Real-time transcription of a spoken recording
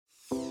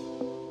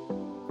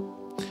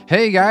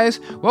Hey guys,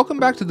 welcome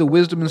back to the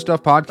Wisdom and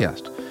Stuff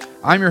podcast.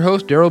 I'm your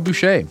host, Daryl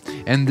Boucher,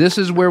 and this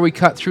is where we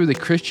cut through the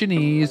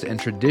Christianese and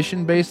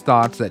tradition-based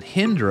thoughts that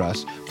hinder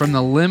us from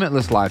the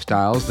limitless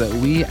lifestyles that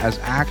we as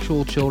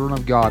actual children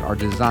of God are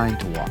designed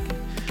to walk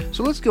in.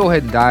 So let's go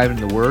ahead and dive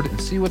into the Word and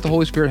see what the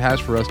Holy Spirit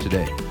has for us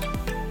today.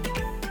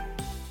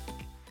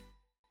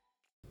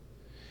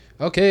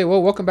 Okay,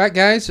 well, welcome back,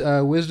 guys.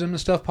 Wisdom and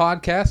Stuff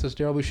podcast. It's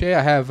Daryl Boucher.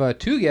 I have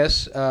two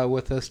guests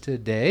with us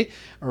today,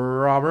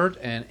 Robert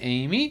and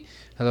Amy.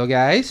 Hello,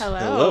 guys.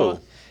 Hello.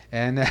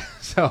 And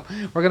so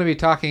we're going to be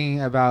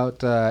talking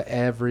about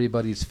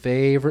everybody's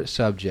favorite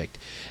subject.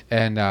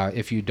 And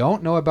if you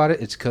don't know about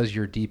it, it's because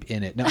you're deep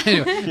in it. No,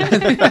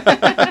 anyway.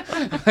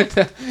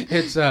 But,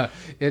 it's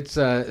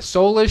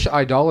soulish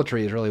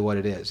idolatry is really what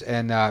it is.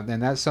 And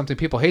that's something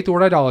people hate the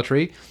word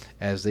idolatry,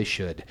 as they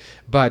should.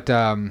 But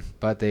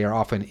they are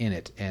often in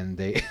it, and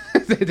they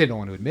they don't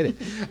want to admit it.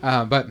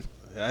 But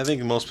I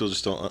think most people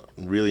just don't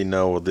really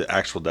know the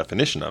actual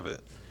definition of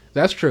it.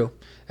 That's true.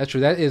 That's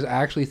true. That is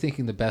actually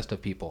thinking the best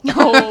of people.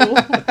 No.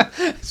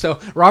 So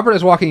Robert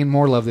is walking in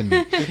more love than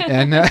me,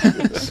 and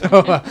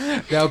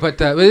but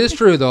it is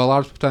true though. A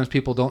lot of times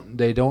people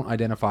don't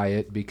identify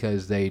it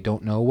because they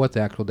don't know what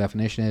the actual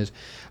definition is.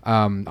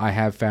 I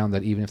have found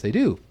that even if they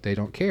do, they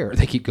don't care.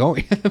 They keep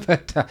going.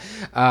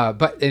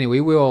 But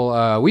anyway,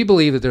 we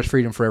believe that there's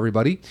freedom for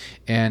everybody,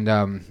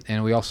 and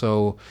we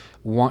also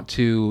want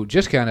to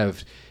just kind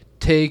of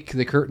take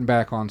the curtain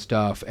back on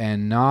stuff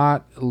and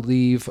not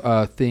leave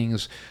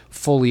things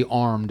fully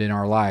armed in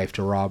our life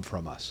to rob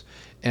from us.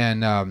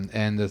 And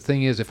the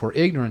thing is, if we're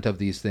ignorant of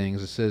these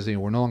things, it says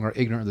we're no longer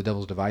ignorant of the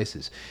devil's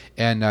devices.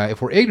 And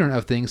if we're ignorant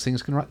of things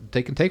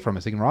they can take from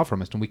us, they can rob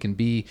from us, and we can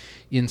be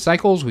in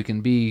cycles. We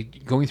can be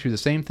going through the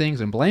same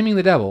things and blaming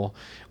the devil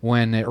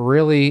when it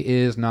really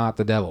is not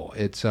the devil.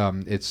 It's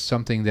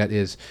something that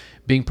is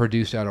being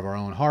produced out of our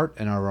own heart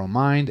and our own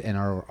mind and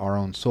our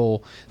own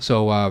soul.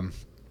 So.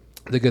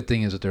 The good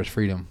thing is that there's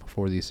freedom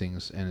for these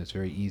things, and it's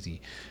very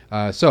easy.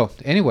 So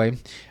anyway,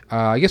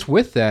 I guess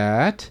with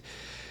that,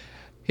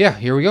 yeah,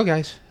 here we go,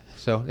 guys.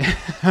 So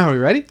are we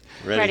ready?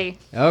 Ready.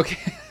 Okay.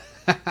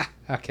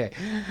 Okay.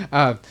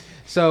 I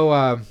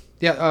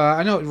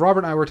know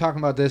Robert and I were talking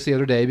about this the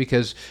other day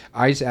because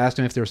I just asked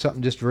him if there was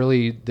something just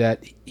really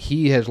that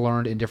he has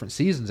learned in different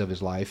seasons of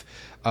his life.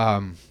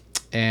 And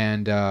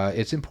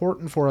it's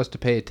important for us to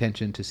pay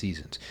attention to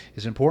seasons.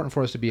 It's important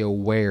for us to be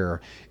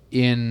aware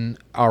in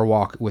our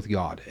walk with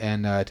God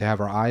and to have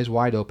our eyes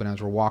wide open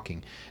as we're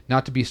walking.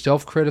 Not to be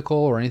self-critical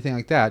or anything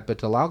like that, but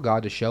to allow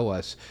God to show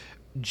us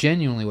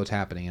genuinely what's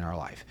happening in our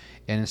life.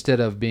 And instead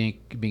of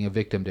being a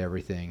victim to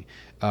everything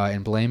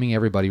and blaming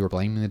everybody or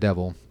blaming the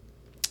devil,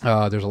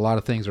 there's a lot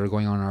of things that are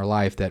going on in our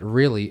life that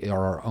really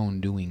are our own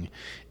doing,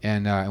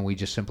 and we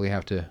just simply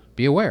have to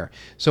be aware.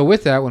 So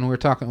with that, when I was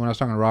talking to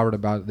Robert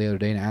about it the other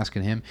day and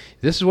asking him,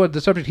 this is what the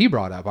subject he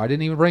brought up. I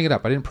didn't even bring it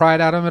up. I didn't pry it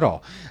out of him at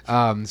all.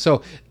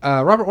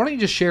 Robert, why don't you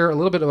just share a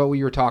little bit about what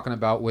you were talking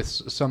about with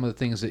some of the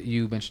things that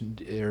you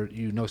mentioned or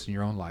you noticed in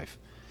your own life?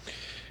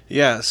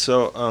 Yeah.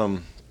 So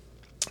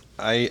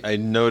I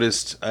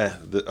noticed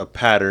a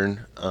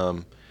pattern.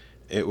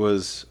 It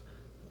was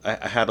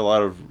I had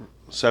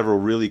several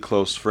really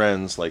close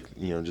friends,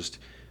 just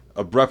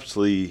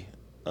abruptly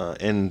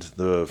end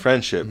the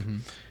friendship. Mm-hmm.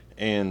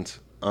 And,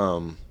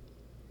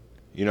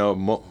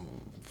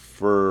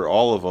 for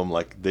all of them,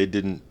 they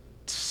didn't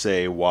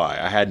say why.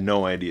 I had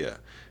no idea.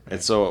 Right.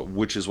 And so,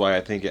 which is why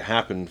I think it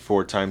happened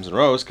 4 times in a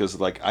row, because,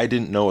 I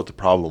didn't know what the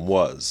problem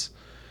was.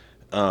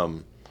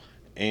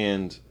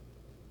 And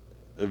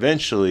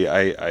eventually,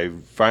 I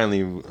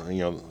finally,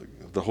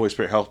 the Holy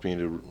Spirit helped me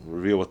to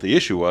reveal what the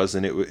issue was,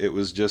 and it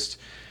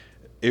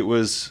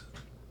was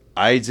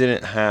I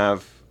didn't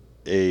have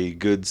a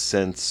good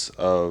sense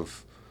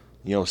of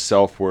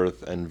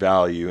self-worth and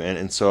value,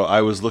 and so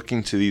I was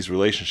looking to these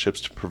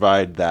relationships to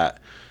provide that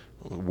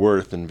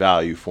worth and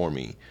value for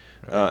me.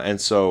 Right.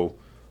 And so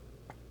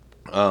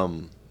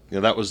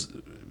that was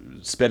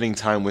spending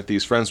time with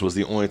these friends was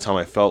the only time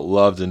I felt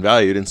loved and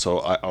valued, and so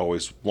I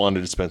always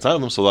wanted to spend time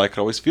with them so that I could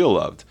always feel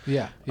loved.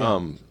 Yeah.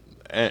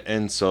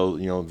 And so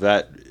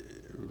that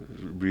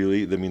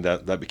really,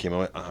 that became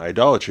an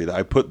idolatry. That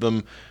I put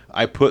them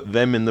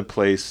in the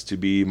place to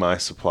be my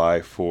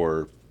supply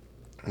for,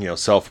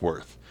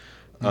 self-worth.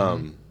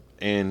 Mm-hmm.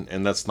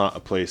 And that's not a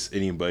place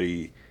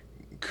anybody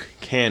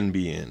can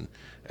be in.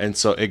 And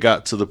so it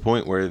got to the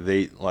point where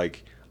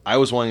I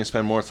was wanting to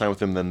spend more time with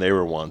them than they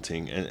were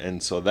wanting,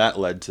 and so that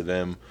led to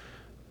them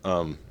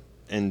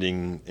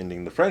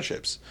ending the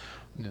friendships.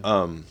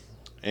 Yeah.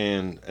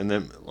 And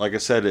then, like I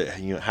said, it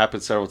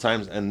happened several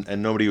times,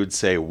 and nobody would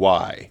say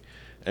why.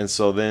 And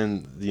so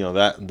then,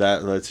 that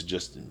led to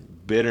just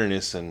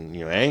bitterness and,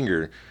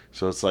 anger.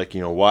 So it's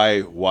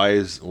why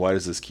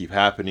does this keep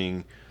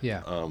happening?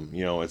 Yeah.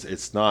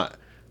 It's not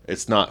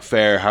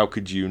fair. How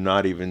could you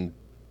not even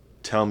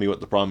tell me what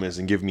the problem is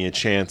and give me a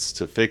chance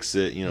to fix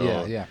it?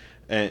 Yeah.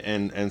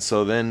 And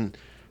so then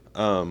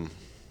I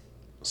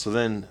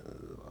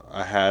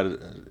had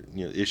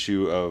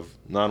issue of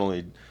not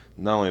only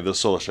not only the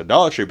soulish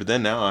idolatry, but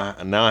then now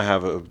I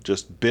have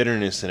just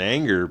bitterness and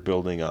anger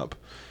building up,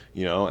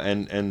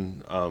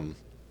 and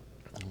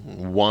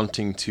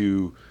wanting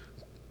to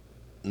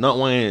not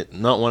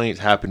wanting it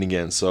to happen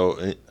again.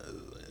 So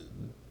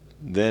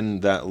then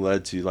that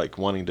led to like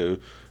wanting to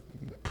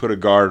put a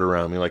guard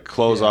around me, like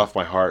close off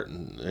my heart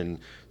and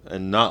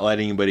not let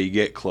anybody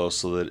get close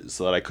so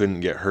that I couldn't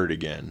get hurt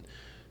again.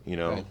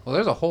 Right. Well,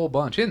 there's a whole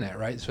bunch in that,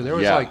 right? So there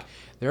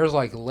was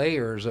like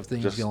layers of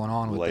things just going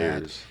on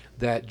with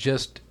that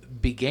just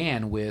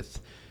began with,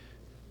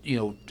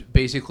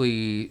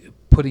 basically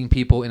putting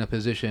people in a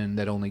position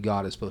that only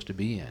God is supposed to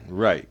be in.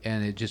 Right.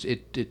 And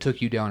it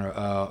took you down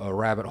a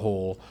rabbit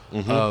hole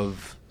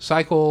of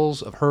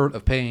cycles of hurt,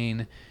 of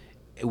pain,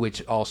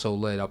 which also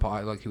led up,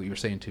 like what you were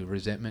saying, to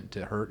resentment,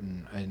 to hurt,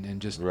 and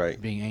just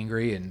being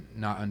angry and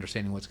not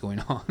understanding what's going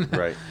on.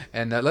 Right.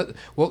 And I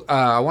want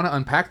to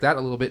unpack that a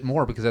little bit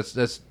more, because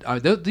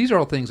these are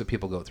all things that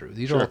people go through.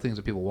 These are all things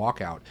that people walk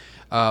out.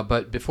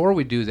 But before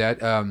we do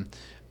that,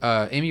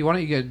 Amy, why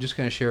don't you just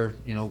kind of share,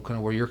 kind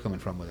of where you're coming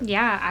from with it?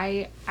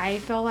 Yeah, I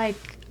feel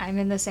like I'm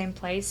in the same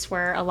place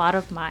where a lot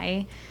of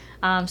my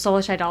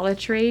soulish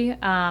idolatry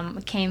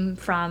came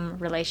from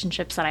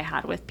relationships that I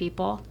had with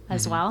people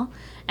as well,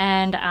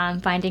 and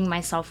finding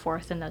my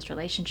self-worth in those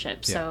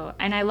relationships. Yeah. So,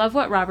 and I love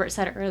what Robert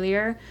said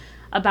earlier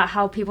about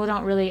how people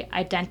don't really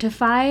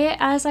identify it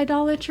as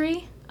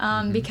idolatry,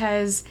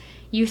 because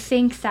you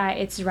think that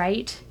it's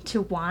right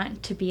to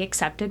want to be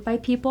accepted by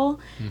people.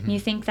 You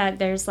think that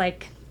there's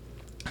like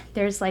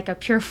a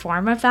pure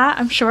form of that,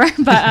 I'm sure,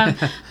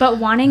 but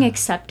wanting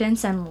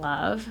acceptance and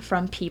love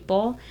from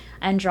people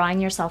and drawing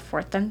your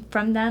self-worth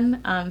from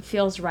them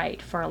feels right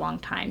for a long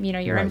time.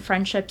 You're in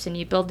friendships and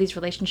you build these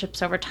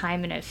relationships over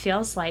time, and it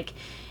feels like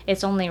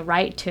it's only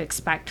right to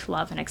expect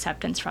love and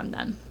acceptance from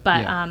them.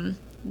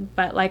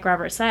 But like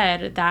Robert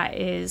said, that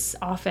is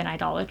often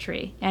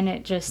idolatry, and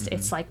it just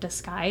it's like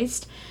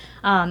disguised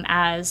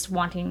as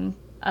wanting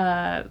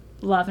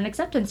love and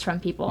acceptance from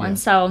people. And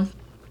so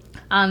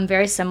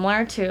very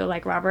similar to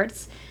like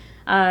Robert's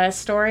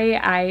story,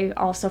 I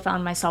also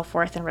found my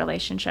self-worth in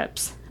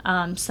relationships.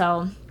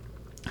 So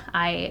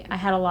I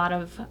had a lot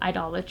of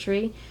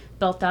idolatry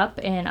built up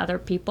in other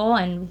people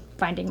and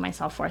finding my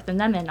self-worth in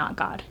them and not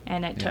God.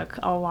 And it took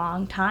a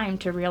long time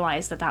to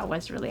realize that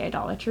was really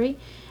idolatry,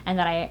 and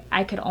that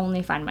I could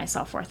only find my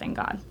self-worth in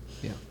God.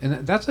 Yeah,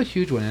 and that's a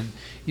huge one. And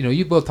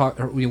you both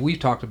we've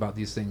talked about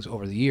these things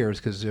over the years,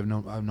 because I've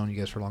known you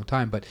guys for a long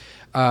time. But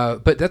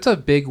that's a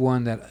big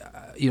one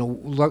that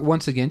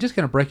once again, just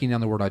kind of breaking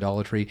down the word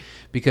idolatry,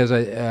 because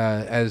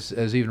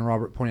as even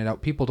Robert pointed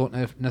out, people don't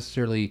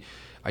necessarily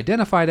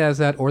identify it as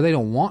that, or they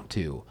don't want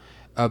to.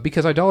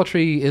 Because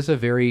idolatry is a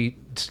very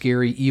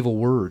scary, evil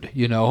word.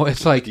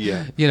 It's like,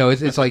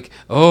 it's like,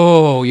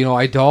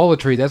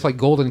 idolatry. That's like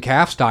golden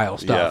calf style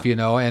stuff.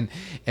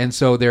 And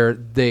so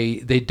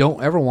they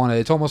don't ever want to.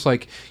 It's almost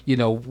like,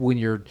 when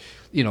you're,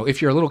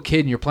 if you're a little kid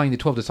and you're playing the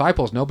 12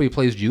 Disciples, nobody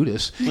plays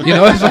Judas.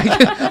 It's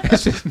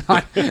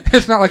like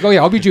it's not like, oh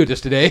yeah, I'll be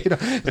Judas today.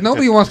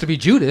 Nobody wants to be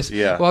Judas.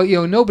 Yeah.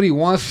 Well, nobody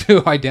wants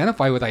to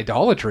identify with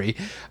idolatry,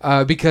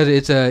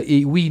 because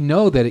we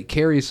know that it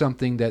carries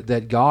something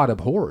that God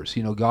abhors.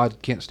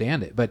 God can't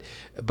stand it.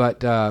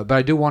 But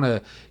I do want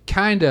to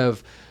kind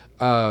of.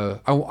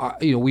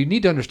 We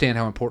need to understand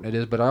how important it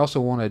is, but I also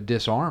want to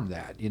disarm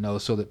that,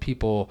 so that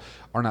people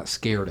are not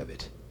scared of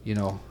it.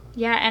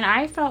 Yeah, and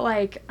I felt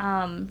like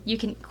you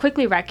can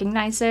quickly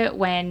recognize it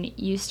when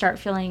you start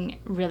feeling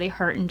really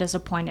hurt and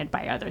disappointed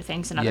by other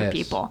things and other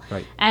people.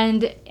 Right.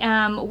 And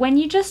when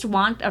you just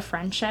want a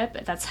friendship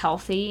that's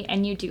healthy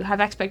and you do have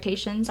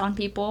expectations on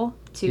people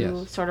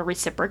to sort of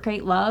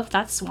reciprocate love,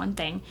 that's one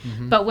thing.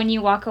 But when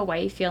you walk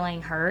away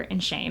feeling hurt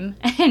and shame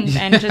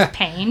and just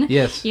pain,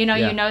 you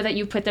know that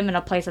you put them in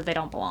a place that they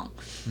don't belong.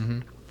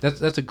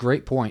 That's a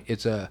great point.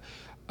 It's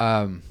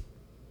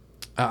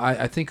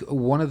I think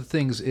one of the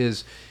things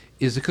is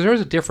because there's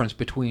a difference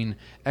between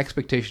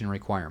expectation and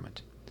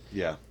requirement.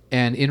 Yeah.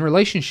 And in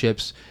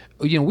relationships,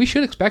 we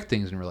should expect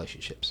things in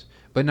relationships,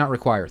 but not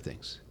require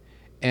things.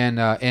 And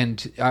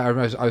I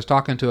was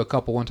talking to a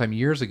couple one time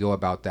years ago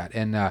about that.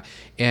 And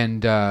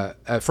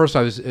at first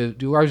I was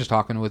just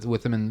talking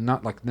with them, and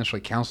not like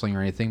necessarily counseling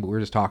or anything, but we were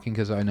just talking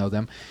because I know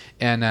them.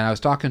 And I was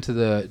talking to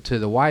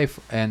the wife,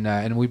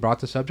 and we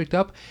brought the subject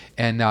up,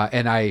 and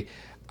I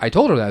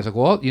told her that. I was like,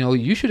 well,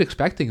 you should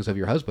expect things of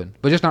your husband,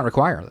 but just not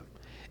require them.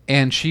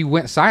 And she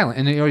went silent.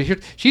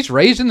 And she's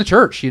raised in the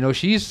church.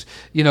 She's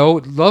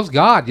loves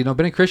God. Been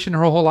a Christian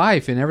her whole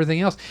life and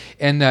everything else.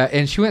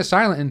 And she went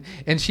silent.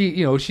 And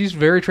she she's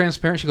very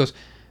transparent. She goes,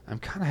 I'm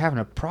kind of having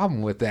a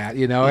problem with that.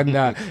 And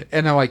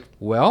I'm like,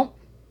 well,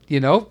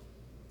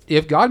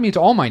 if God meets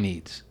all my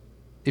needs,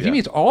 if He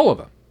meets all of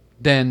them,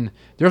 then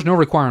there's no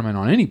requirement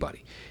on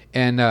anybody.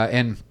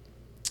 And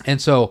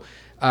so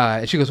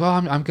she goes, well,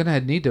 I'm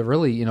gonna need to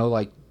really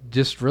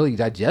just really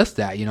digest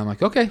that. I'm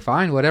like, okay,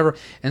 fine, whatever.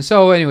 And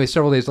so anyway,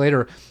 several days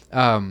later,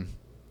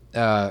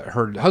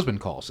 her husband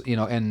calls,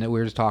 and we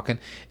were just talking,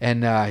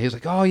 and he was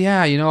like, "Oh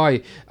yeah,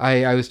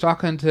 I was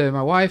talking to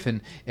my wife,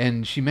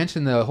 and she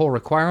mentioned the whole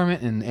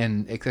requirement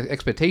and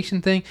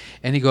expectation thing,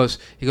 and he goes,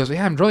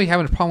 yeah, I'm really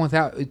having a problem with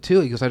that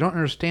too. He goes, I don't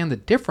understand the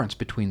difference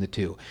between the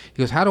two. He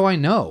goes, how do I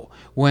know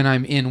when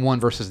I'm in one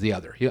versus the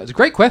other? It's a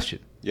great question.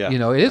 Yeah,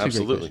 it is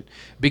absolutely. a great question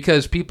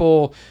because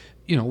people,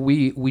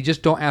 we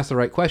just don't ask the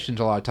right questions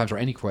a lot of times, or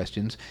any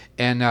questions,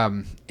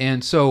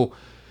 and so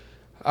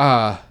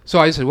I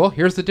said, well,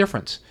 here's the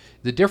difference.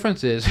 The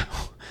difference is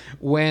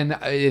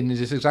and this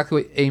is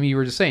exactly what Amy, you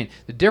were just saying.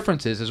 The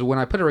difference is when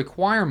I put a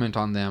requirement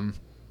on them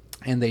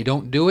and they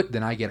don't do it,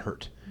 then I get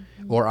hurt,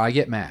 or I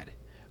get mad,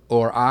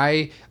 or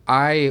I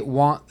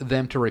want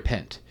them to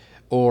repent,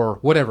 or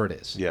whatever it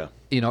is. Yeah.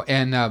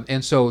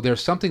 And so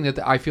there's something that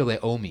I feel they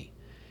owe me,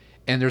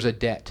 and there's a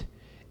debt,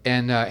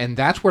 and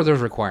that's where there's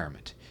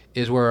requirement,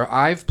 is where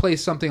I've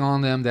placed something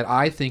on them that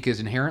I think is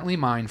inherently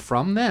mine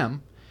from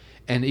them,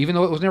 and even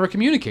though it was never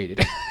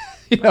communicated.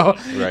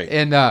 Right.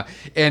 And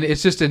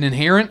it's just an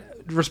inherent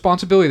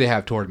responsibility they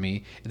have toward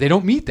me. If they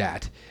don't meet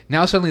that,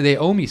 now suddenly they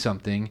owe me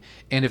something,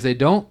 and if they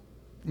don't,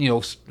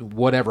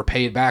 whatever,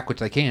 pay it back, which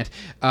they can't.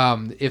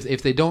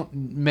 If they don't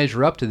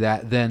measure up to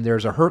that, then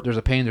there's a hurt, there's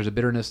a pain, there's a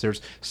bitterness,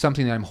 there's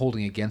something that I'm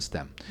holding against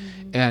them.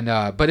 And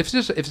but if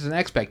it's an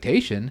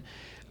expectation,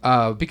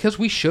 because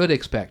we should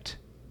expect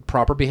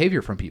proper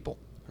behavior from people.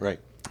 Right.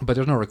 But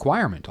there's no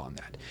requirement on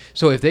that.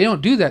 So if they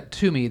don't do that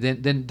to me,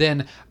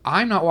 then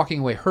I'm not walking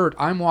away hurt.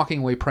 I'm walking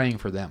away praying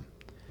for them.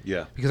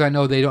 Yeah. Because I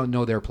know they don't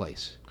know their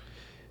place.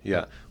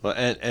 Yeah. Well,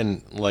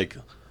 and like,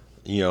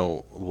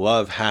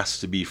 love has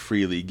to be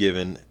freely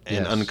given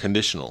and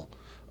unconditional.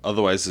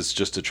 Otherwise, it's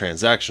just a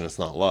transaction. It's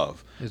not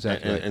love.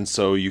 Exactly. And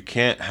so you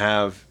can't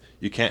have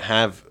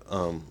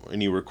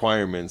any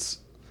requirements.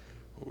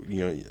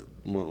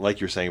 Like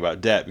you're saying about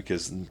debt,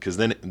 because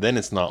then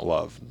it's not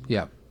love.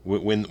 Yeah.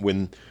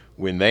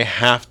 When they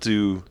have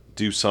to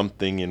do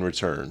something in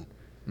return,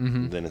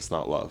 then it's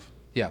not love.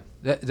 Yeah,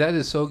 that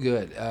is so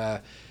good.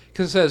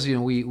 Because it says,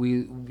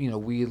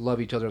 we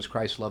love each other as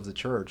Christ loved the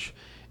church,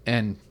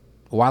 and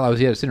while I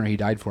was yet a sinner, He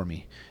died for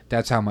me.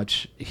 That's how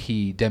much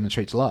He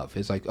demonstrates love.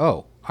 It's like,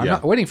 oh, I'm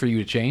not waiting for you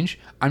to change.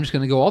 I'm just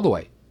going to go all the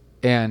way.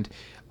 And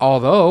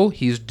although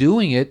He's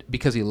doing it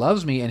because He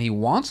loves me and He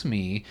wants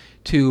me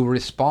to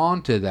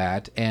respond to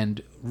that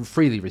and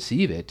freely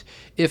receive it,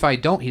 if I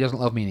don't, He doesn't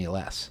love me any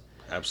less.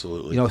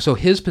 Absolutely. So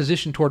His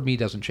position toward me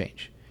doesn't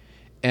change,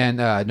 and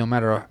no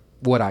matter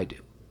what I do,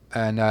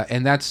 and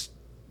that's,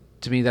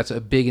 to me, that's a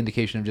big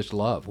indication of just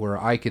love,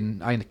 where I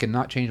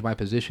cannot change my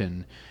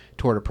position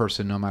toward a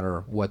person no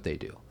matter what they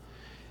do.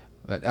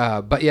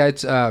 But yeah,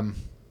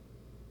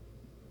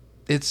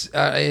 it's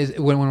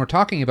when we're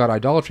talking about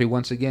idolatry,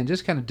 once again,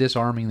 just kind of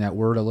disarming that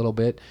word a little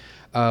bit.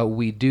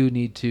 We do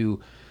need to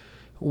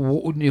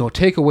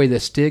take away the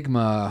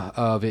stigma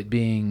of it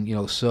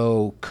being,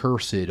 so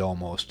cursed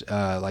almost,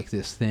 like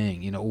this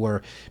thing,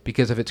 where,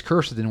 because if it's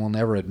cursed, then we'll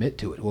never admit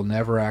to it. We'll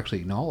never actually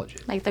acknowledge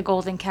it. Like the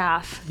golden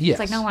calf. Yes.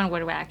 It's like no one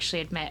would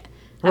actually admit,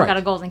 Right. I've got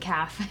a golden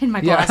calf in my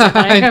Yeah. closet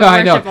that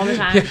I worship all the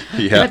time.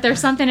 Yeah. But there's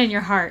something in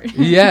your heart.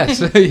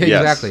 Yes, exactly.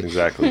 Yes,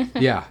 exactly.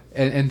 Yeah,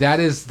 and that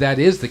is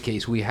the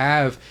case. We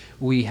have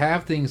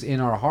things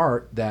in our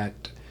heart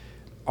that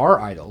are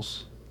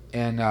idols,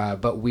 and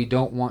but we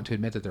don't want to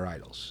admit that they're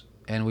idols,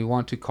 and we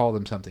want to call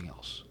them something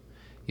else.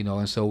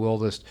 And so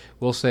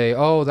we'll say,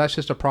 oh, that's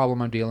just a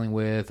problem I'm dealing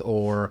with,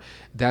 or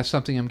that's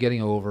something I'm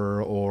getting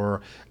over,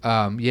 or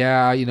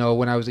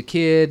when I was a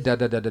kid, da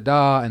da da da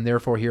da, and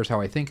therefore here's how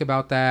I think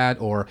about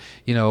that, or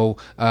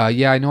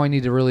I know I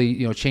need to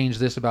really change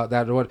this about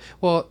that, or what.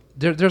 Well,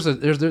 there's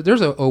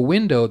a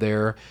window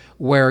there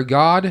where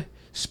God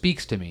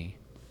speaks to me,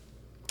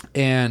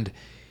 and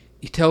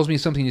He tells me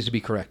something needs to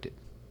be corrected.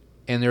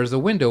 And there's a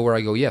window where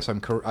I go, yes, I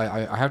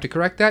have to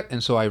correct that,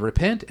 and so I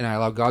repent, and I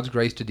allow God's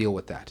grace to deal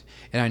with that,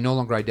 and I no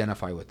longer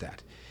identify with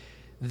that.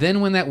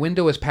 Then when that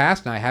window is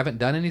passed and I haven't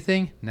done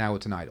anything, now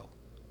it's an idol.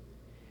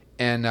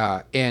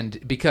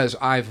 And because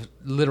I've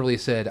literally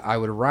said I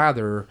would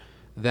rather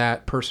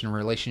that person,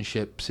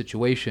 relationship,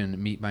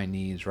 situation meet my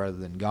needs rather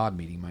than God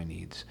meeting my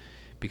needs,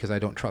 because I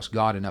don't trust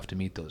God enough to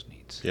meet those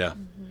needs. Yeah.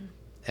 Mm-hmm.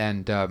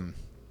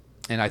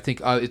 And I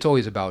think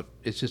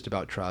it's just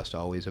about trust,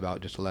 always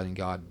about just letting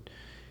God.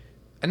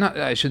 And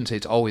I shouldn't say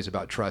it's always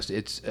about trust.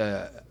 It's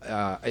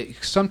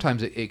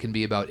sometimes it can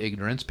be about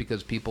ignorance,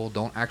 because people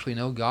don't actually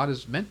know God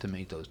is meant to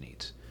meet those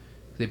needs.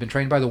 They've been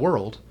trained by the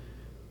world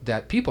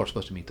that people are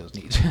supposed to meet those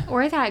needs.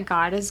 Or that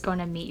God is going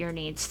to meet your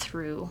needs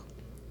through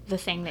the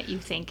thing that you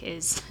think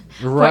is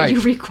right. what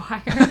you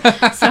require.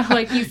 So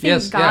you think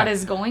Yes, God yeah.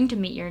 is going to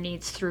meet your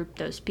needs through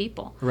those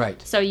people. Right.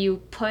 So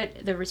you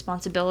put the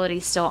responsibility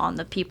still on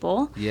the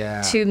people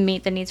Yeah. to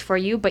meet the needs for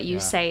you, but you Yeah.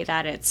 say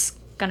that it's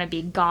going to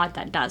be God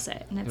that does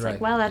it. And it's Right.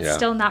 like, well, that's Yeah.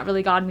 still not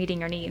really God meeting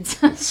your needs.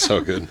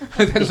 So good.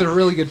 That's a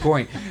really good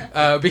point,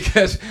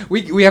 because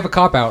we have a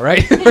cop out,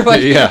 right? We're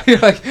like, Yeah. You're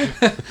like,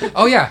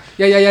 oh yeah.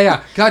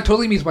 God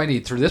totally meets my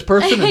needs through this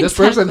person and this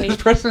person and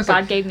this person. It's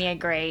God like, gave me a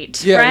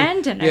great Yeah,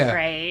 friend and yeah, a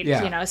great,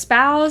 yeah.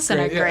 spouse and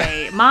Great, a yeah.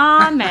 great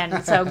mom,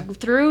 and so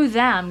through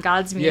them,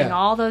 God's meeting Yeah.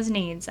 all those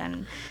needs.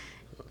 And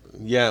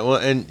Yeah, well,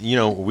 and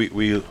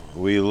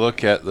we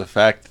look at the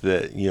fact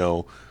that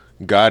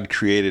God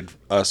created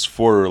us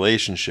for a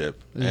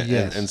relationship,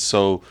 Yes. and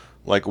so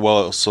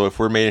so if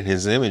we're made in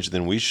His image,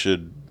 then we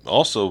should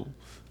also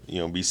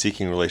be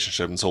seeking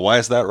relationship. And so why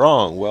is that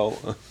wrong?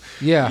 Well,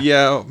 Yeah.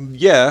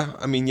 yeah.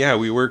 I mean, yeah,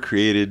 we were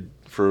created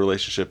for a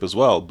relationship as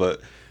well,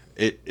 but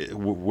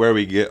where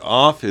we get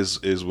off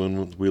is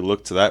when we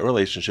look to that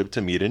relationship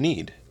to meet a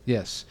need.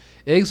 Yes,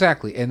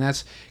 exactly. And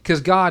that's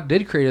because God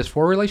did create us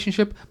for a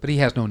relationship, but He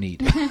has no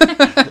need.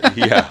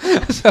 Yeah.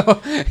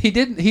 So He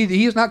didn't.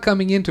 He is not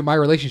coming into my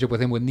relationship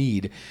with Him with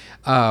need.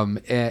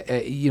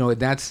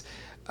 That's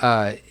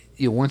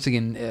once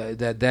again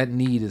that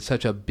need is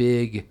such a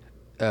big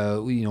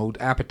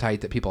appetite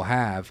that people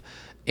have,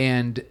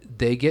 and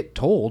they get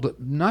told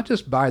not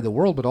just by the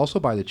world but also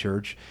by the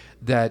church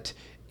that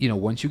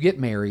once you get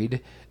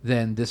married,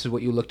 then this is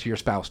what you look to your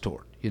spouse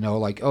toward.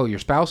 Like, oh, your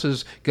spouse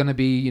is going to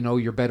be,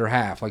 your better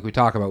half, like we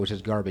talk about, which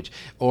is garbage.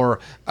 Or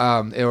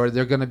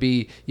they're going to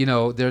be,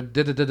 they're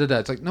da-da-da-da-da.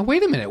 It's like, no,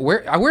 wait a minute.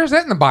 Where's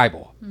that in the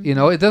Bible?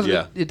 It doesn't.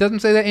 Yeah. It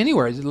doesn't say that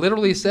anywhere. It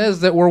literally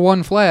says that we're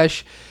one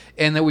flesh,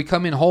 and that we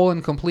come in whole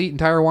and complete,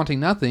 entire, wanting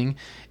nothing.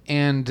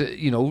 And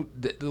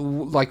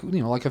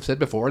like I've said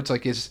before, it's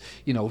like it's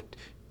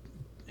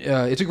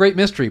a great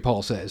mystery.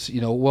 Paul says,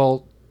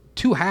 well,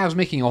 two halves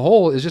making a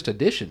whole is just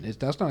addition.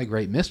 That's not a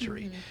great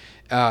mystery.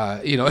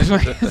 It's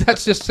like,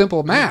 that's just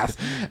simple math.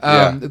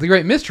 The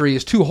great mystery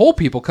is two whole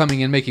people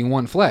coming in making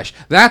one flesh.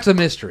 That's a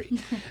mystery.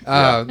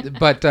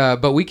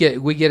 But we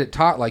get it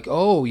taught like,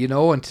 oh,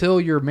 until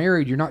you're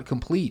married, you're not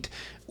complete.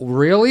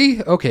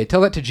 Really? Okay,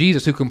 tell that to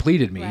Jesus who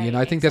completed me. Right,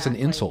 I think that's an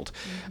exactly. insult.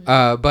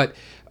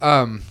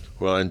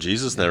 Well, and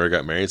Jesus never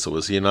got married, so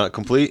was He not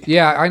complete?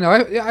 Yeah, I know.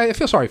 I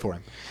feel sorry for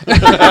him.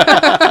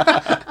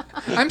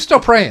 I'm still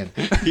praying.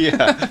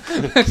 Yeah.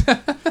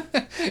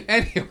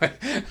 Anyway,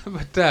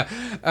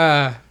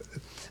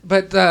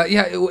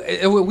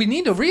 we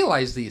need to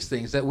realize these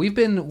things, that we've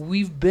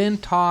been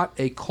taught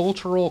a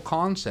cultural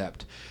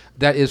concept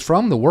that is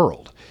from the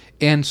world,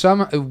 and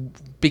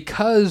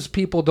because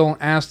people don't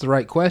ask the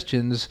right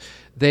questions,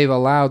 they've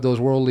allowed those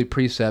worldly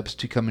precepts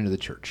to come into the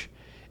church.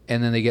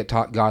 And then they get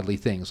taught godly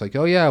things like,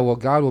 oh yeah, well,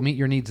 God will meet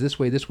your needs this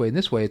way, this way, and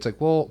this way. It's like,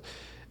 well,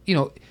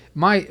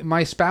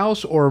 my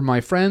spouse or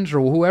my friends or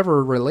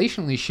whoever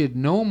relationally should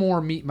no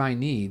more meet my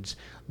needs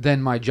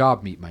than my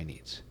job meet my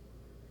needs.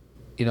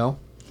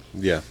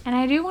 Yeah. And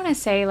I do want to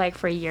say, like,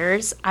 for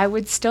years, I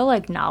would still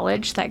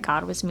acknowledge that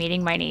God was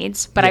meeting my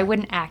needs, but I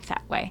wouldn't act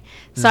that way.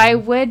 So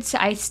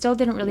I still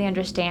didn't really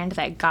understand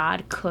that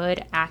God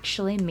could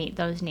actually meet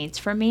those needs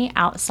for me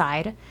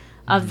outside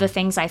of the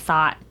things I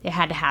thought it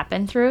had to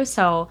happen through.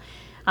 So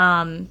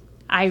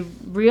I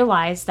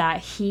realized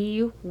that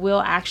He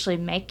will actually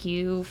make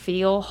you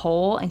feel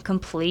whole and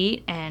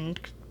complete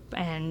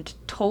and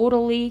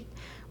totally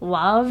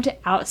loved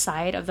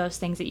outside of those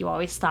things that you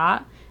always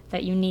thought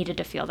that you needed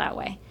to feel that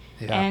way.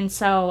 Yeah. And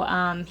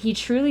so He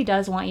truly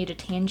does want you to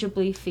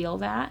tangibly feel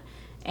that.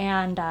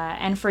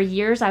 And for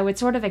years I would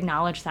sort of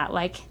acknowledge that,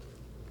 like,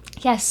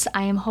 yes,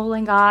 I am whole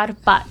in God,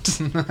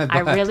 but I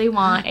really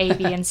want A,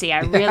 B, and C. I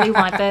really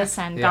want this,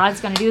 and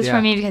God's going to do this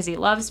for me because He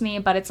loves me.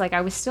 But it's like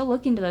I was still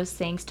looking to those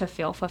things to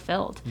feel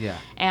fulfilled. Yeah.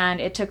 And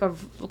it took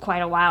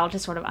quite a while to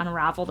sort of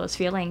unravel those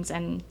feelings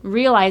and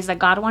realize that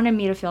God wanted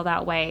me to feel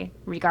that way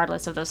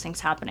regardless of those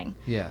things happening.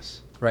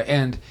 Yes. Right.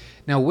 And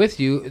now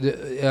with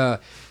you,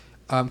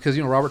 because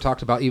Robert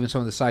talked about even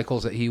some of the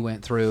cycles that he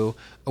went through.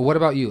 What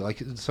about you?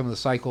 Like some of the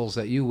cycles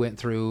that you went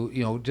through,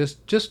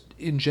 just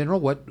in general,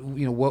 what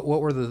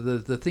were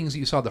the things that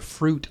you saw the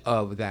fruit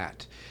of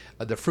that,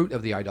 the fruit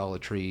of the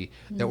idolatry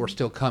that were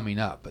still coming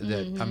up?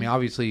 That I mean,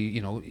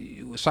 obviously,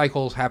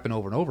 cycles happen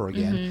over and over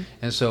again,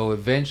 and so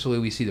eventually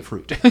we see the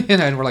fruit,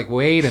 and we're like,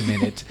 wait a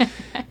minute,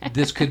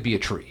 this could be a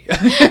tree.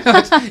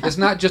 It's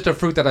not just a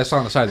fruit that I saw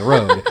on the side of the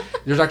road.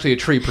 There's actually a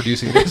tree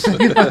producing this,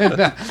 and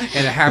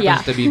it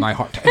happens to be my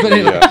heart. But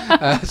anyway,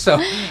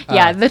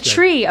 the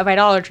tree of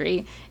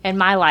idolatry in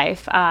my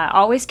life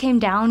always came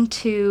down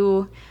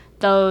to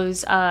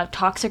those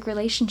toxic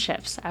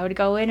relationships. I would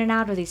go in and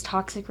out of these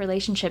toxic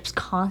relationships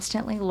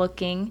constantly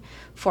looking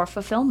for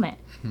fulfillment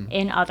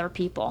in other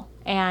people.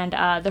 And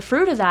the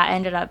fruit of that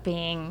ended up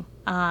being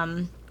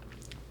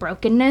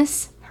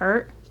brokenness,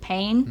 hurt,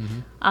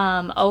 pain,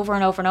 over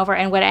and over and over.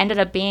 And what it ended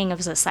up being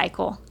was a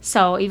cycle.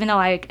 So even though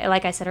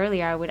like I said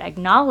earlier, I would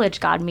acknowledge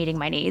God meeting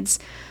my needs,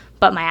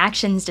 but my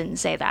actions didn't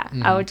say that.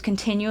 I would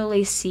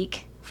continually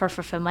seek for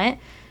fulfillment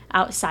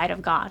outside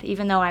of God,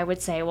 even though I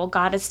would say, well,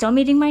 God is still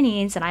meeting my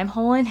needs and I'm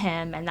whole in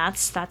him, and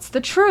that's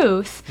the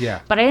truth.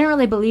 Yeah. But I didn't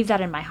really believe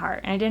that in my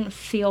heart, and I didn't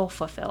feel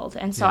fulfilled.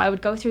 And so Yeah. I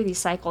would go through these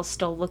cycles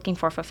still looking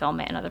for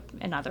fulfillment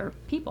in other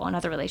people, in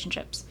other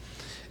relationships.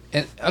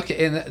 And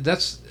okay, and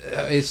that's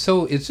it's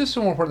just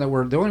so important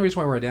that the only reason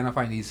why we're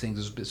identifying these things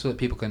is so that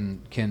people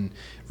can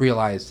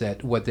realize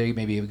that what they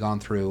maybe have gone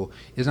through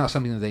is not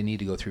something that they need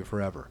to go through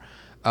forever.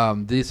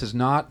 This is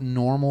not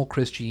normal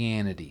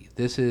Christianity.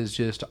 This is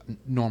just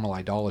normal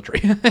idolatry.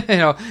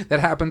 That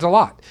happens a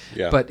lot.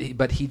 Yeah.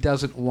 But he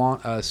doesn't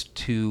want us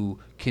to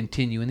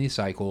continue in these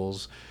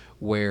cycles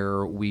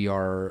where we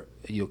are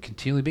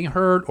continually being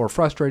hurt or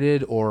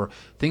frustrated, or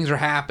things are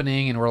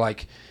happening and we're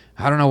like,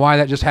 I don't know why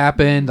that just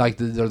happened. Like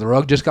the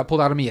rug just got pulled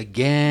out of me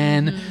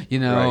again,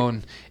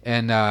 Right.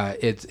 and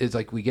it's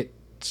like we get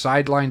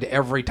sidelined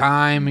every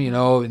time,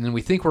 and then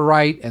we think we're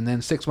right, and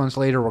then 6 months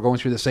later we're going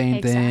through the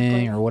same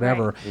thing or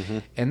whatever.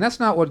 Right. And that's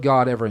not what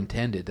God ever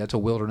intended. That's a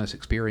wilderness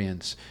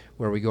experience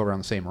where we go around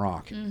the same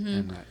rock.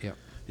 And,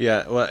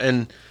 Yeah. Well,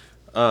 and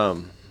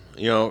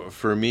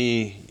for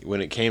me, when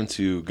it came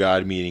to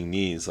God meeting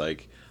needs,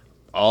 like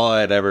all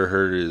I'd ever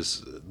heard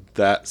is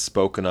that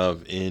spoken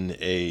of in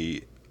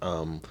a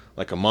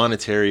like a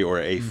monetary or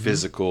a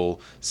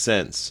physical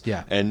sense.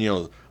 Yeah. And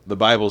the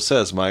Bible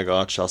says, "My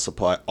God shall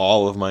supply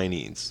all of my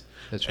needs."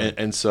 That's right.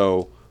 And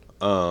so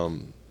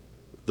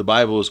the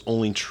Bible is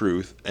only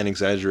truth, and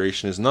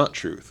exaggeration is not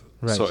truth.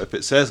 Right. So if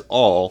it says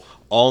all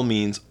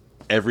means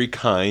every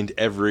kind,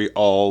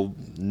 all,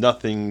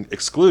 nothing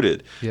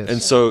excluded. Yes.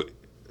 And so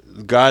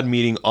God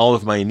meeting all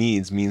of my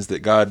needs means that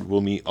God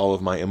will meet all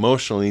of my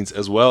emotional needs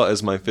as well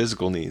as my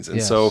physical needs. And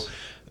Yes. so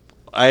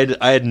I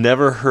had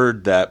never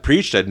heard that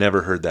preached. I'd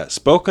never heard that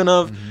spoken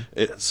of.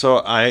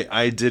 So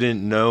I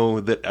didn't know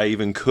that I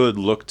even could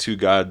look to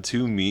God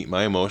to meet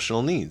my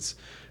emotional needs.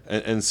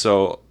 And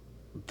so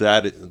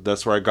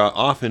that's where I got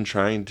off in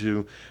trying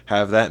to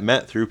have that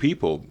met through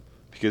people,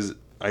 because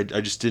I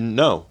just didn't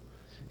know.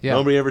 Yeah.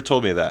 Nobody ever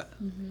told me that.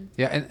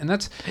 Yeah, and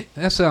that's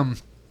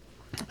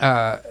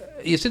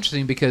it's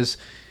interesting because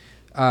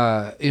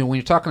when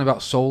you're talking about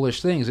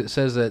soulish things, it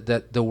says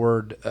that the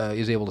word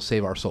is able to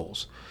save our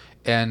souls,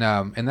 and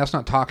that's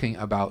not talking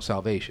about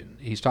salvation.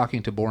 He's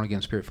talking to born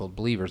again, spirit-filled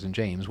believers in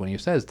James when he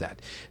says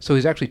that. So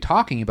he's actually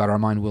talking about our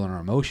mind, will, and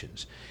our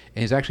emotions,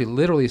 and he's actually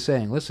literally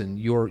saying, listen,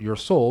 your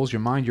souls,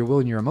 your mind, your will,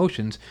 and your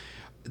emotions.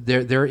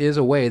 There is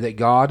a way that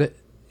God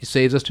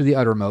saves us to the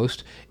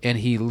uttermost, and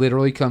he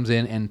literally comes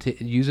in and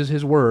uses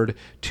his word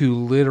to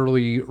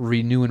literally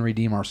renew and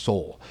redeem our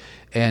soul,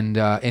 and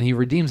he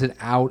redeems it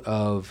out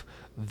of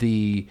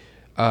the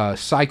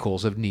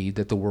cycles of need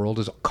that the world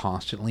is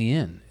constantly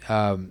in.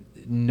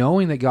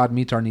 Knowing that God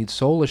meets our needs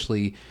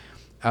soulishly,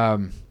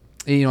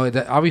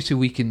 that obviously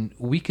we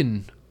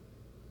can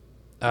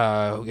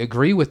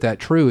agree with that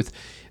truth.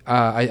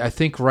 I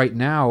think right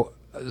now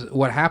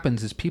what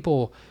happens is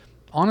people.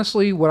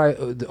 Honestly,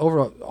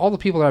 over all the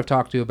people that I've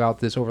talked to about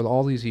this over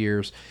all these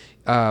years,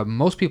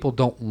 most people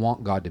don't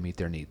want God to meet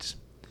their needs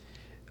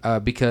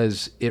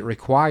because it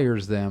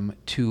requires them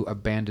to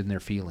abandon their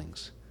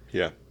feelings.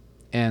 Yeah.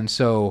 And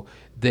so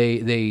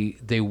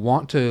they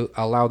want to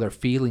allow their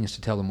feelings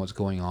to tell them what's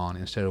going on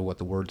instead of what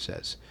the Word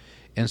says.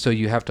 And so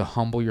you have to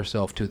humble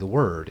yourself to the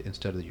Word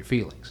instead of your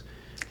feelings.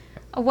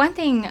 One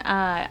thing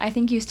I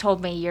think you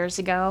told me years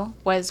ago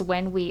was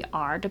when we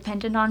are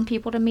dependent on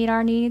people to meet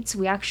our needs,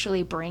 we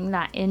actually bring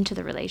that into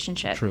the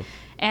relationship. True.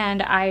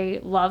 And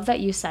I love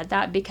that you said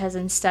that, because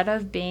instead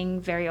of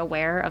being very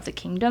aware of the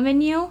kingdom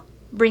in you,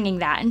 bringing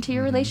that into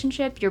your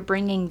relationship, you're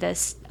bringing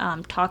this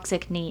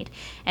toxic need.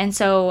 And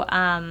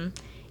so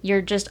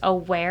you're just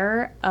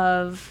aware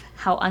of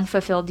how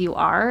unfulfilled you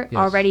are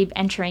already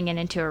entering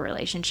into a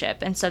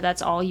relationship. And so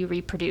that's all you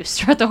reproduce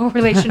throughout the whole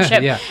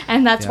relationship. Yeah.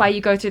 And that's why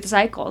you go through the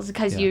cycles,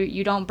 because Yeah.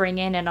 you don't bring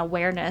in an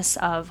awareness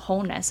of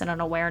wholeness and an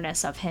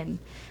awareness of him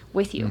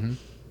with you.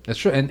 That's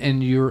true, and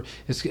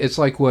it's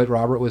like what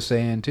Robert was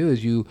saying too.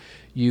 Is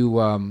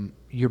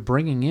you're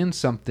bringing in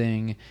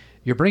something,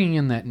 you're bringing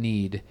in that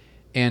need,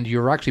 and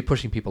you're actually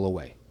pushing people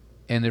away.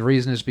 And the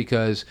reason is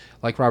because,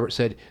 like Robert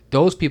said,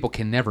 those people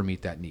can never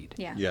meet that need.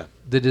 Yeah. Yeah.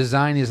 The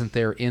design isn't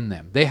there in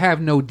them. They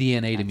have no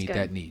DNA to That's meet good.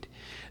 that need.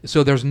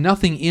 So there's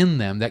nothing in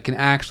them that can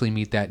actually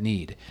meet that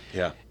need.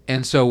 Yeah.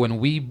 And so when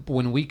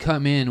we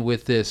come in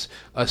with this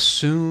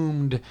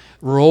assumed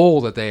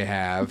role that they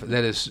have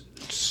that is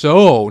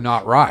so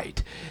not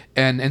right,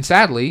 and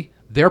sadly,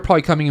 they're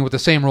probably coming in with the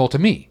same role to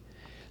me.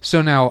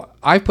 So now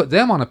I've put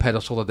them on a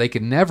pedestal that they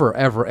could never,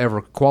 ever,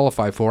 ever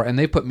qualify for, and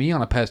they put me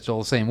on a pedestal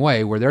the same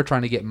way, where they're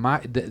trying to get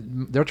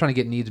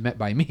needs met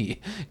by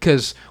me,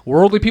 because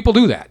worldly people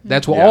do that.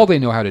 That's all they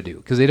know how to do,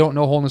 because they don't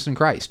know wholeness in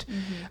Christ.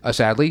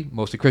 Sadly,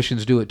 most of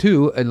Christians do it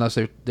too, unless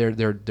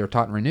they're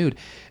taught and renewed.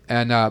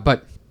 And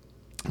but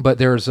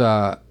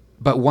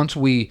once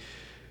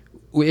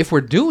if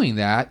we're doing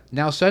that,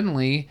 now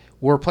suddenly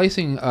we're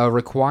placing a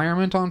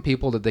requirement on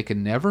people that they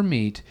can never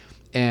meet,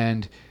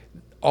 and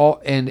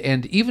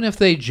even if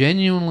they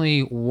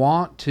genuinely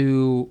want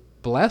to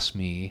bless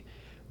me,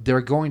 they're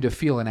going to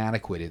feel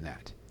inadequate in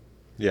that.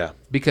 Yeah.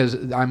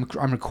 Because I'm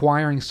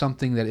requiring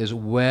something that is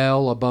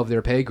well above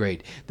their pay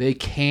grade. They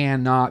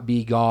cannot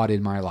be God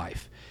in my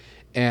life,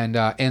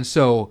 and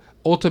so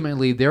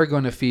ultimately they're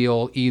going to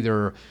feel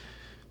either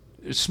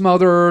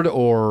smothered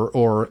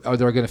or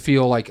they're going to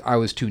feel like I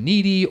was too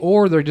needy,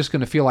 or they're just going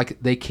to feel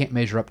like they can't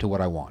measure up to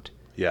what I want.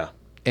 Yeah.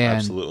 And,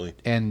 absolutely.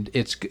 And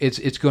it's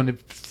going to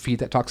feed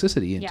that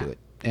toxicity into it,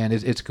 and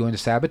it's going to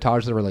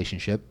sabotage the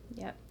relationship.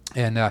 Yep.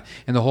 And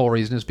the whole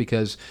reason is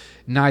because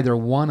neither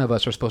one of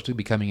us are supposed to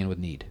be coming in with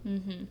need,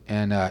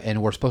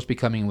 and we're supposed to be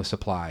coming in with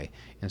supply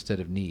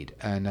instead of need,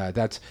 and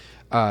that's.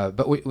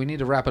 But we need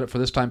to wrap it up for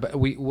this time. But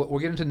we'll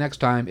get into next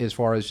time as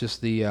far as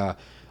just the.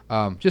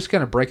 Just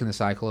kind of breaking the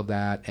cycle of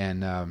that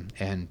and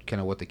kind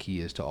of what the key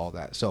is to all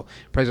that. So,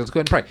 praise God. Let's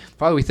go ahead and pray.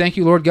 Father, we thank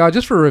you, Lord God,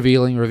 just for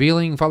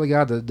revealing, Father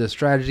God, the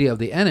strategy of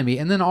the enemy,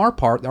 and then our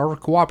part, our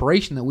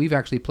cooperation that we've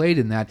actually played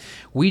in that.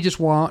 We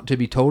just want to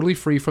be totally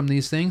free from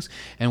these things,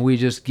 and we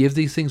just give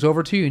these things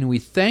over to you, and we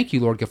thank you,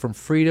 Lord God, from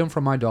freedom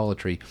from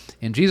idolatry.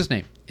 In Jesus'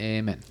 name,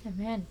 amen.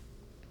 Amen.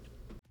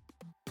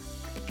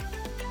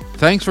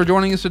 Thanks for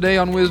joining us today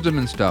on Wisdom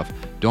and Stuff.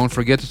 Don't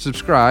forget to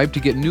subscribe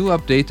to get new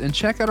updates and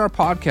check out our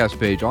podcast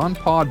page on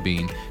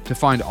Podbean to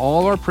find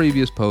all our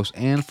previous posts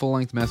and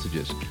full-length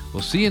messages.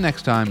 We'll see you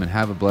next time and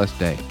have a blessed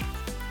day.